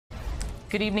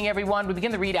Good evening, everyone. We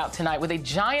begin the ReidOut tonight with a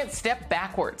giant step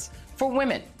backwards for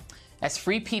women as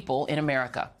free people in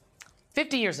America.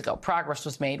 50 years ago, progress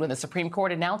was made when the Supreme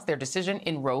Court announced their decision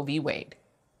in Roe v. Wade.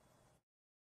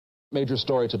 Major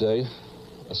story today,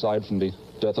 aside from the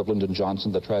death of Lyndon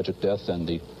Johnson, the tragic death, and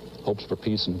the hopes for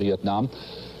peace in Vietnam,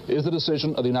 is the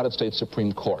decision of the United States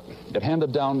Supreme Court. It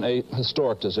handed down a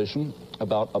historic decision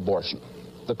about abortion.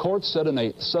 The court said in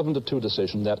a 7-2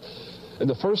 decision that in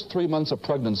the first 3 months of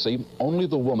pregnancy, only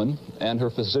the woman and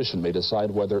her physician may decide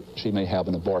whether she may have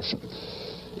an abortion.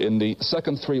 In the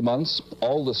second 3 months,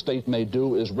 all the state may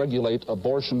do is regulate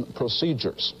abortion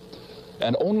procedures.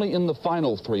 And only in the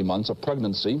final 3 months of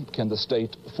pregnancy can the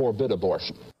state forbid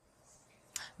abortion.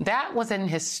 That was an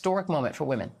historic moment for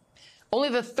women. Only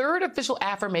the third official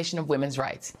affirmation of women's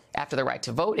rights after the right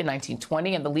to vote in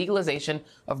 1920 and the legalization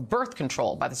of birth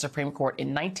control by the Supreme Court in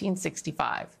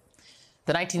 1965.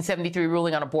 The 1973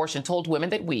 ruling on abortion told women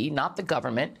that we, not the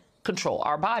government, control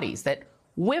our bodies, that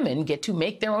women get to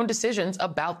make their own decisions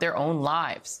about their own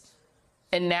lives.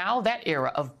 And now that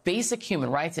era of basic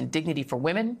human rights and dignity for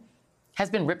women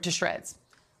has been ripped to shreds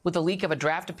with the leak of a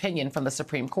draft opinion from the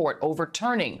Supreme Court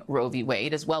overturning Roe v.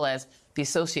 Wade, as well as the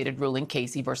associated ruling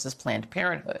Casey versus Planned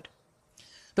Parenthood.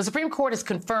 The Supreme Court has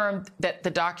confirmed that the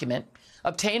document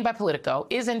obtained by Politico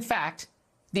is, in fact,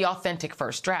 the authentic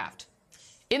first draft.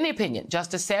 In the opinion,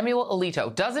 Justice Samuel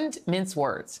Alito doesn't mince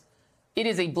words. It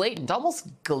is a blatant, almost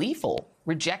gleeful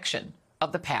rejection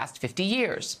of the past 50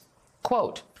 years.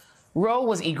 Quote, Roe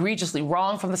was egregiously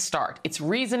wrong from the start. Its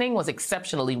reasoning was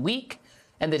exceptionally weak,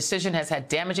 and the decision has had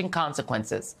damaging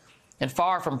consequences. And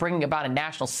far from bringing about a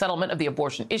national settlement of the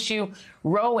abortion issue,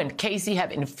 Roe and Casey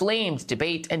have inflamed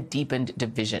debate and deepened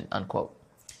division, unquote.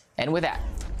 And with that,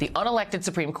 the unelected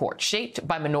Supreme Court, shaped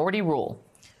by minority rule,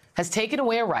 has taken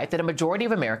away a right that a majority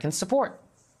of Americans support.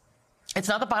 It's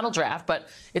not the final draft, but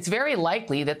it's very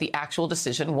likely that the actual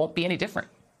decision won't be any different.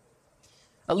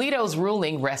 Alito's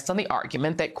ruling rests on the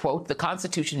argument that, quote, the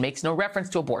Constitution makes no reference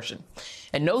to abortion,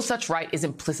 and no such right is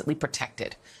implicitly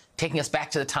protected, taking us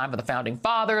back to the time of the Founding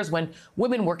Fathers when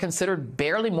women were considered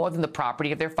barely more than the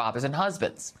property of their fathers and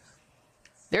husbands.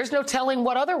 There's no telling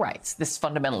what other rights this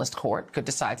fundamentalist court could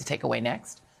decide to take away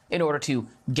next in order to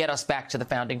get us back to the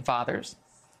Founding Fathers.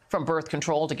 From birth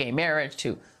control to gay marriage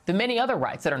to the many other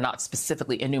rights that are not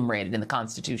specifically enumerated in the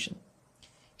Constitution.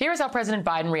 Here's how President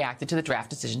Biden reacted to the draft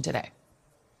decision today.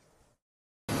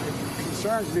 It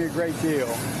concerns me a great deal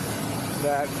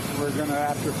that we're going to,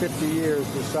 after 50 years,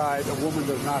 decide a woman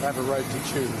does not have a right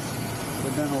to choose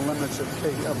within the limits of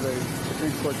the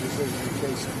Supreme Court decision in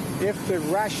Casey. If the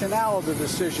rationale of the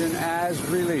decision as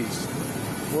released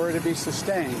were to be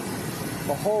sustained,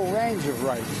 a whole range of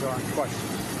rights are in question.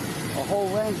 A whole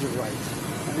range of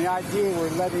rights. And the idea we're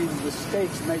letting the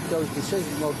states make those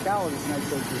decisions, localities make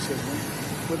those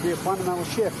decisions, would be a fundamental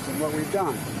shift in what we've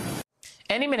done.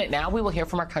 Any minute now, we will hear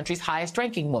from our country's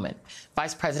highest-ranking woman,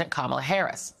 Vice President Kamala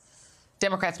Harris.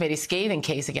 Democrats made a scathing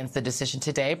case against the decision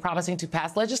today, promising to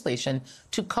pass legislation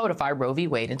to codify Roe v.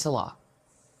 Wade into law.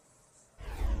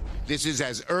 This is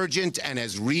as urgent and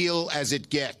as real as it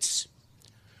gets.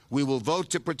 We will vote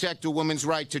to protect a woman's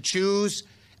right to choose,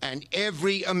 and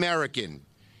every American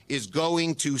is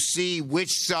going to see which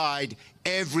side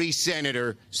every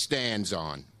senator stands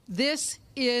on. This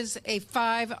is a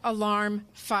 5-alarm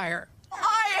fire.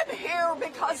 I am here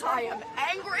because I am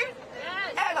angry,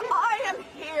 and I am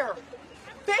here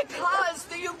because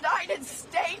the United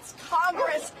States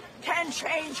Congress can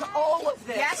change all of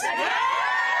this. Yes, it is.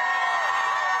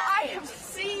 I have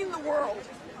seen the world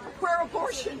where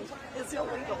abortion is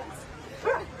illegal,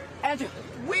 and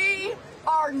we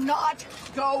are not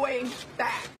going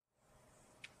back.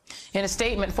 In a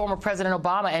statement, former President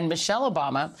Obama and Michelle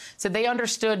Obama said they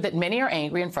understood that many are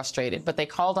angry and frustrated, but they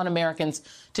called on Americans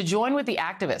to join with the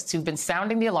activists who've been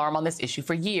sounding the alarm on this issue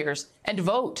for years and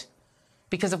vote.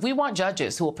 Because if we want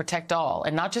judges who will protect all,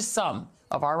 and not just some,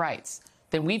 of our rights,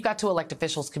 then we've got to elect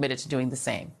officials committed to doing the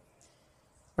same.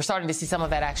 We're starting to see some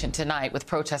of that action tonight with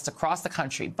protests across the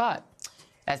country, but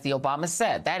as the Obamas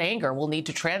said, that anger will need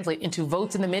to translate into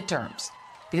votes in the midterms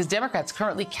because Democrats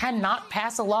currently cannot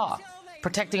pass a law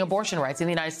protecting abortion rights in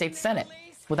the United States Senate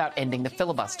without ending the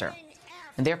filibuster.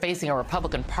 And they're facing a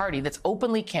Republican Party that's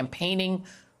openly campaigning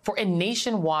for a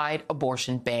nationwide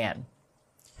abortion ban.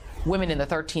 Women in the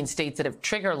 13 states that have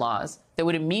trigger laws that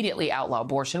would immediately outlaw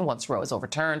abortion once Roe is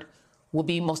overturned will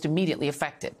be most immediately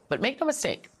affected. But make no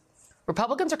mistake,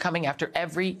 Republicans are coming after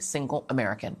every single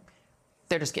American.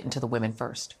 They're just getting to the women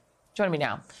first. Joining me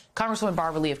now, Congresswoman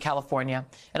Barbara Lee of California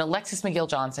and Alexis McGill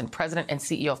Johnson, President and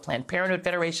CEO of Planned Parenthood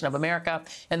Federation of America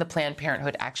and the Planned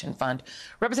Parenthood Action Fund.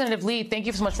 Representative Lee, thank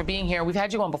you so much for being here. We've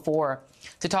had you on before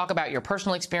to talk about your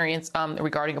personal experience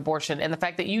regarding abortion and the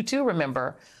fact that you, too,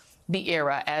 remember the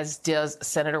era, as does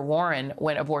Senator Warren,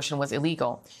 when abortion was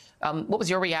illegal. What was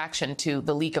your reaction to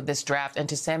the leak of this draft and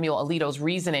to Samuel Alito's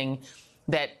reasoning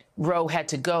that Roe had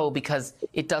to go because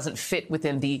it doesn't fit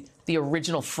within the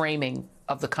original framing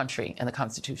of the country and the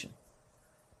Constitution?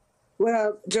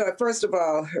 Well, Joy, first of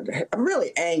all, I'm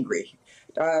really angry.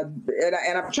 And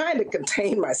I'm trying to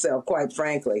contain myself, quite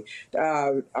frankly.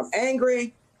 I'm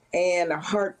angry and I'm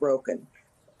heartbroken.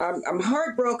 I'm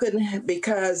heartbroken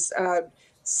because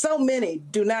so many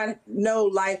do not know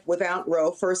life without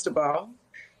Roe, first of all.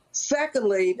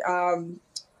 Secondly,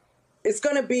 it's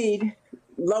going to be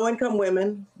low-income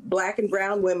women, Black and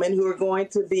brown women, who are going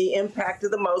to be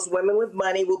impacted the most. Women with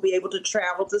money will be able to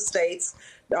travel to states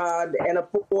and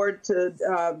afford to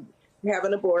have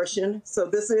an abortion. So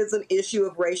this is an issue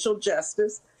of racial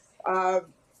justice.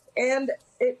 And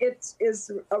it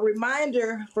is a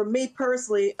reminder for me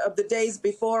personally of the days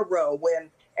before Roe,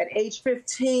 when at age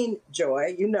 15,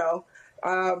 Joy, you know,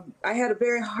 I had a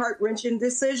very heart-wrenching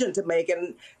decision to make.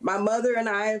 And my mother and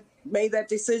I made that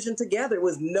decision together. It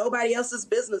was nobody else's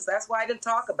business. That's why I didn't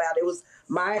talk about it. It was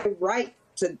my right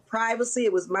to privacy.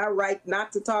 It was my right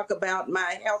not to talk about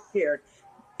my health care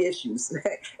issues.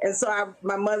 And so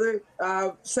my mother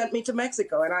sent me to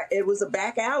Mexico, and it was a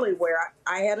back alley where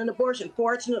I had an abortion.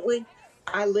 Fortunately,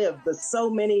 I lived, but so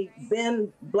many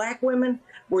then Black women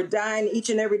were dying each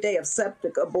and every day of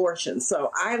septic abortion.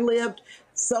 So I lived.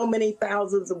 So many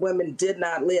thousands of women did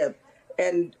not live.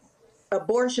 And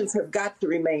abortions have got to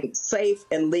remain safe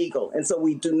and legal. And so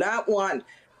we do not want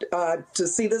to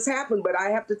see this happen. But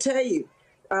I have to tell you,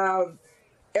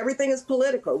 everything is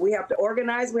political. We have to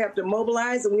organize, we have to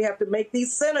mobilize, and we have to make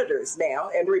these senators now.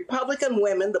 And Republican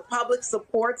women, the public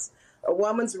supports a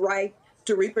woman's right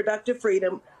to reproductive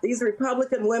freedom. These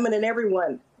Republican women and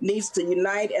everyone needs to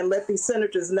unite and let these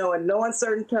senators know in no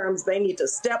uncertain terms they need to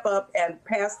step up and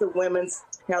pass the Women's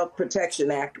Health Protection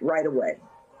Act right away.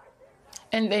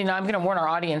 And I'm going to warn our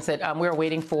audience that we're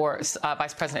waiting for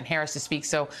Vice President Harris to speak,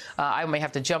 so I may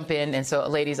have to jump in. And so,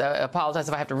 ladies, I apologize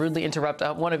if I have to rudely interrupt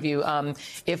one of you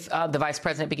if the Vice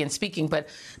President begins speaking. But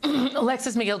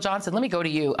Alexis McGill Johnson, let me go to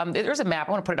you. There's a map.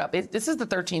 I want to put it up. This is the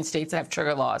 13 states that have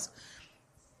trigger laws.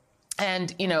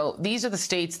 And, you know, these are the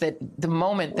states that the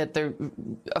moment that the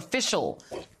official,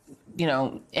 you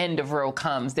know, end of Roe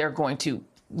comes, their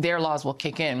laws will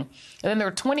kick in. And then there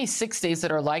are 26 states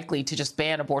that are likely to just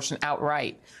ban abortion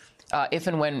outright if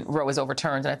and when Roe is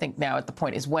overturned. And I think now at the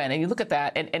point is when. And you look at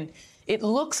that, and it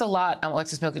looks a lot,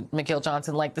 Alexis McGill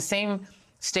Johnson, like the same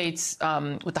states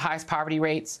with the highest poverty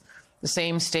rates, the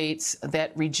same states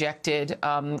that rejected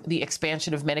the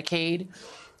expansion of Medicaid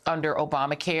under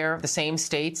Obamacare, the same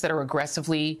states that are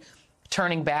aggressively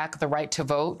turning back the right to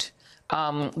vote,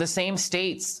 the same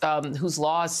states whose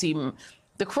laws seem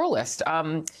the cruelest.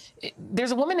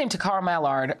 There's a woman named Takara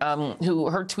Mallard who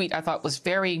her tweet I thought was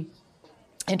very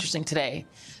interesting today.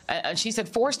 And she said,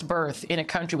 forced birth in a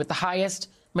country with the highest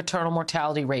maternal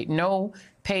mortality rate, no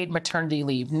paid maternity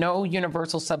leave, no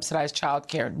universal subsidized child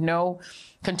care, no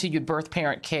continued birth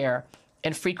parent care,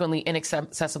 and frequently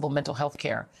inaccessible mental health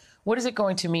care. What is it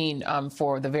going to mean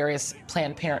for the various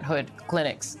Planned Parenthood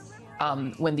clinics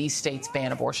when these states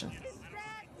ban abortion?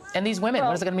 And these women,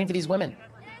 what is it going to mean for these women?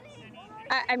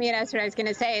 I mean, that's what I was going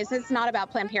to say, is it's not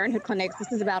about Planned Parenthood clinics.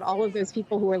 This is about all of those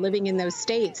people who are living in those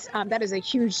states. That is a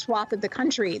huge swath of the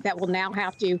country that will now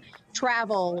have to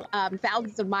travel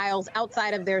thousands of miles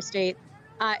outside of their state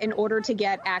in order to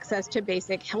get access to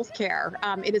basic health care.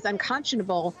 It is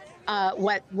unconscionable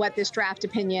what this draft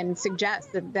opinion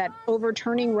suggests, that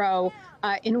overturning Roe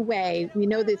in a way, we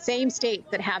know the same states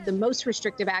that have the most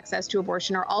restrictive access to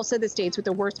abortion are also the states with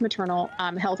the worst maternal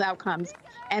health outcomes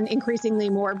and increasingly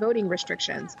more voting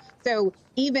restrictions. So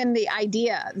even the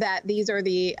idea that these are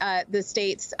the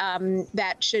states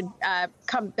that should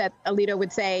come, that Alito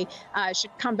would say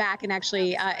should come back and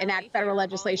actually enact federal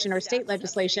legislation or state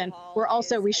legislation, we're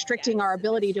also restricting our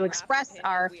ability to express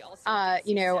our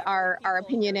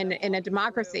opinion in a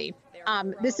democracy.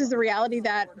 This is the reality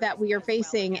that we are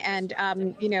facing, and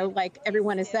like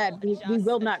everyone has said, we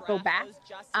will not go back,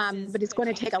 but it's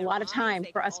going to take a lot of time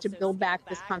for us to build back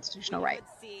this constitutional right.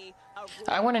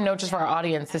 I want to note just for our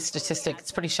audience, this statistic,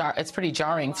 it's pretty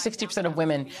jarring. 60% of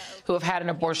women who have had an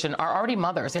abortion are already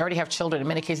mothers. They already have children. In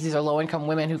many cases, these are low-income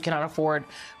women who cannot afford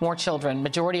more children.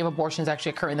 Majority of abortions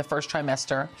actually occur in the first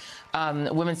trimester.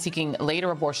 Women seeking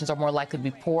later abortions are more likely to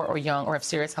be poor or young or have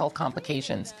serious health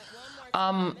complications.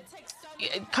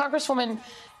 Congresswoman,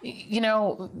 you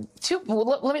know,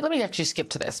 let me actually skip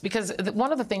to this, because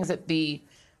one of the things that the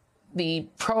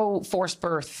pro-forced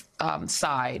birth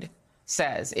side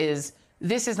says is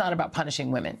this is not about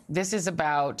punishing women. This is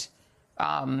about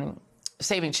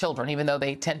saving children, even though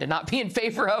they tend to not be in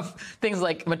favor of things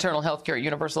like maternal health care,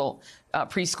 universal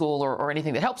preschool, or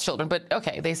anything that helps children. But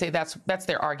okay, they say that's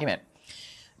their argument.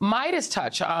 Midas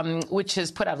Touch, which has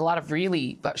put out a lot of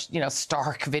really,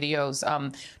 stark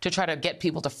videos to try to get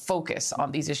people to focus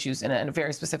on these issues in a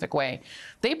very specific way.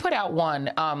 They put out one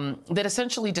that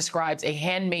essentially describes a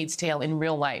handmaid's tale in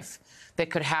real life that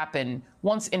could happen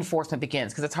once enforcement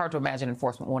begins, because it's hard to imagine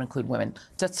enforcement won't include women.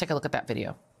 Let's take a look at that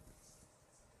video.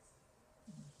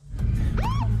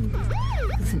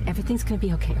 Listen, everything's going to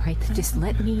be okay, right? Just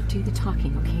let me do the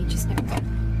talking, okay? Just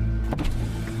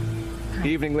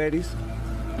Evening, ladies.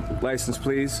 License,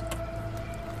 please.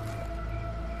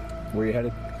 Where are you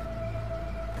headed?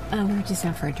 We were just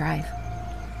out for a drive.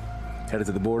 Headed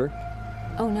to the border?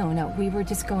 Oh, no. We were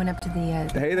just going up to the...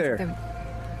 Hey there.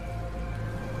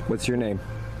 What's your name?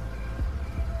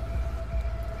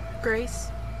 Grace?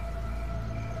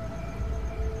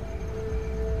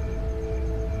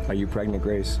 Are you pregnant,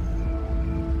 Grace?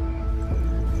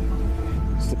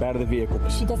 Step out of the vehicle.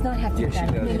 She does not have to. Yes, she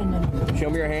does. No. Show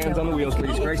me your hands on the wheels,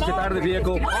 please. Grace, step out of the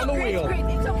vehicle on the wheel.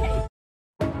 It's okay.